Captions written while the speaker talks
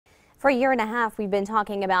For a year and a half, we've been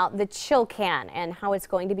talking about the Chill Can and how it's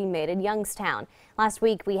going to be made in Youngstown. Last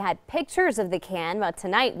week, we had pictures of the can, but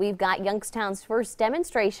tonight we've got Youngstown's first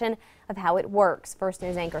demonstration of how it works. First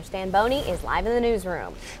News anchor Stan Boney is live in the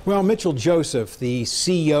newsroom. Well, Mitchell Joseph, the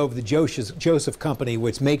CEO of the Joseph Company,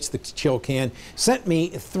 which makes the Chill Can, sent me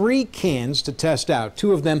 3 cans to test out.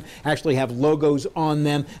 2 of them actually have logos on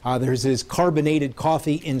them. There's his carbonated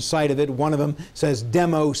coffee inside of it. One of them says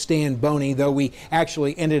Demo Stan Boney, though we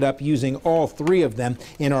actually ended up using all 3 of them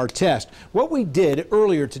in our test. What we did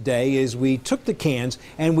earlier today is we took the cans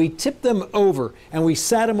and we tipped them over and we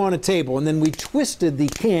sat them on a table, and then we twisted the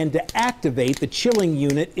can to activate the chilling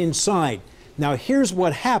unit inside. Now here's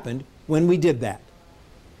what happened when we did that.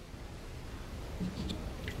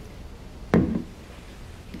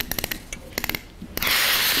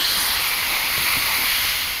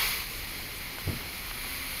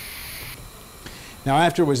 Now,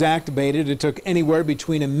 after it was activated, it took anywhere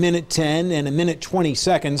between 1:10 and 1:20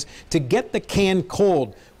 seconds to get the can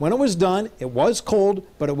cold. When it was done, it was cold,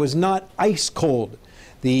 but it was not ice cold.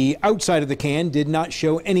 The outside of the can did not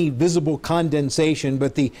show any visible condensation,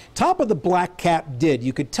 but the top of the black cap did.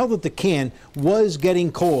 You could tell that the can was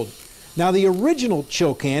getting cold. Now, the original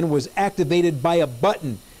Chill Can was activated by a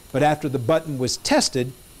button, but after the button was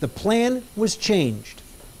tested, the plan was changed.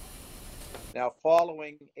 Now,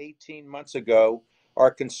 following 18 months ago,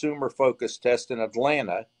 our consumer focus test in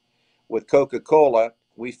Atlanta with Coca-Cola,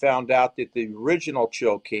 we found out that the original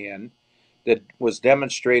Chill Can that was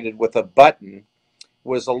demonstrated with a button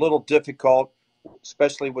was a little difficult,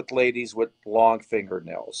 especially with ladies with long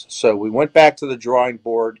fingernails. So we went back to the drawing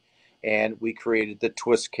board and we created the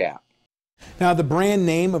twist cap. Now, the brand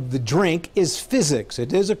name of the drink is Physics.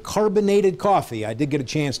 It is a carbonated coffee. I did get a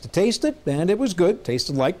chance to taste it, and it was good.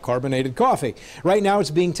 Tasted like carbonated coffee. Right now, it's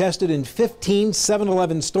being tested in 15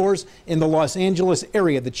 7-Eleven stores in the Los Angeles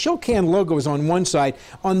area. The Chill Can logo is on one side.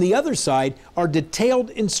 On the other side are detailed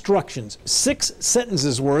instructions, 6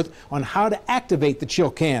 sentences worth on how to activate the Chill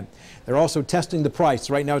Can. They're also testing the price.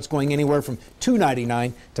 Right now, it's going anywhere from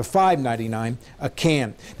 $2.99 to $5.99 a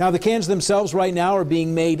can. Now, the cans themselves right now are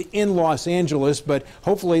being made in Los Angeles, but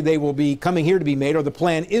hopefully they will be coming here to be made, or the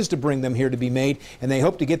plan is to bring them here to be made, and they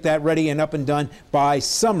hope to get that ready and up and done by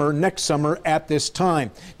summer, next summer at this time.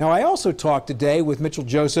 Now, I also talked today with Mitchell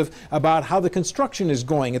Joseph about how the construction is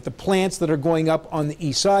going at the plants that are going up on the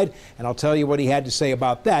east side, and I'll tell you what he had to say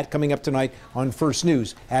about that coming up tonight on First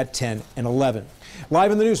News at 10 and 11.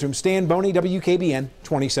 Live in the newsroom, Stan Boney, WKBN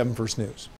 27 First News.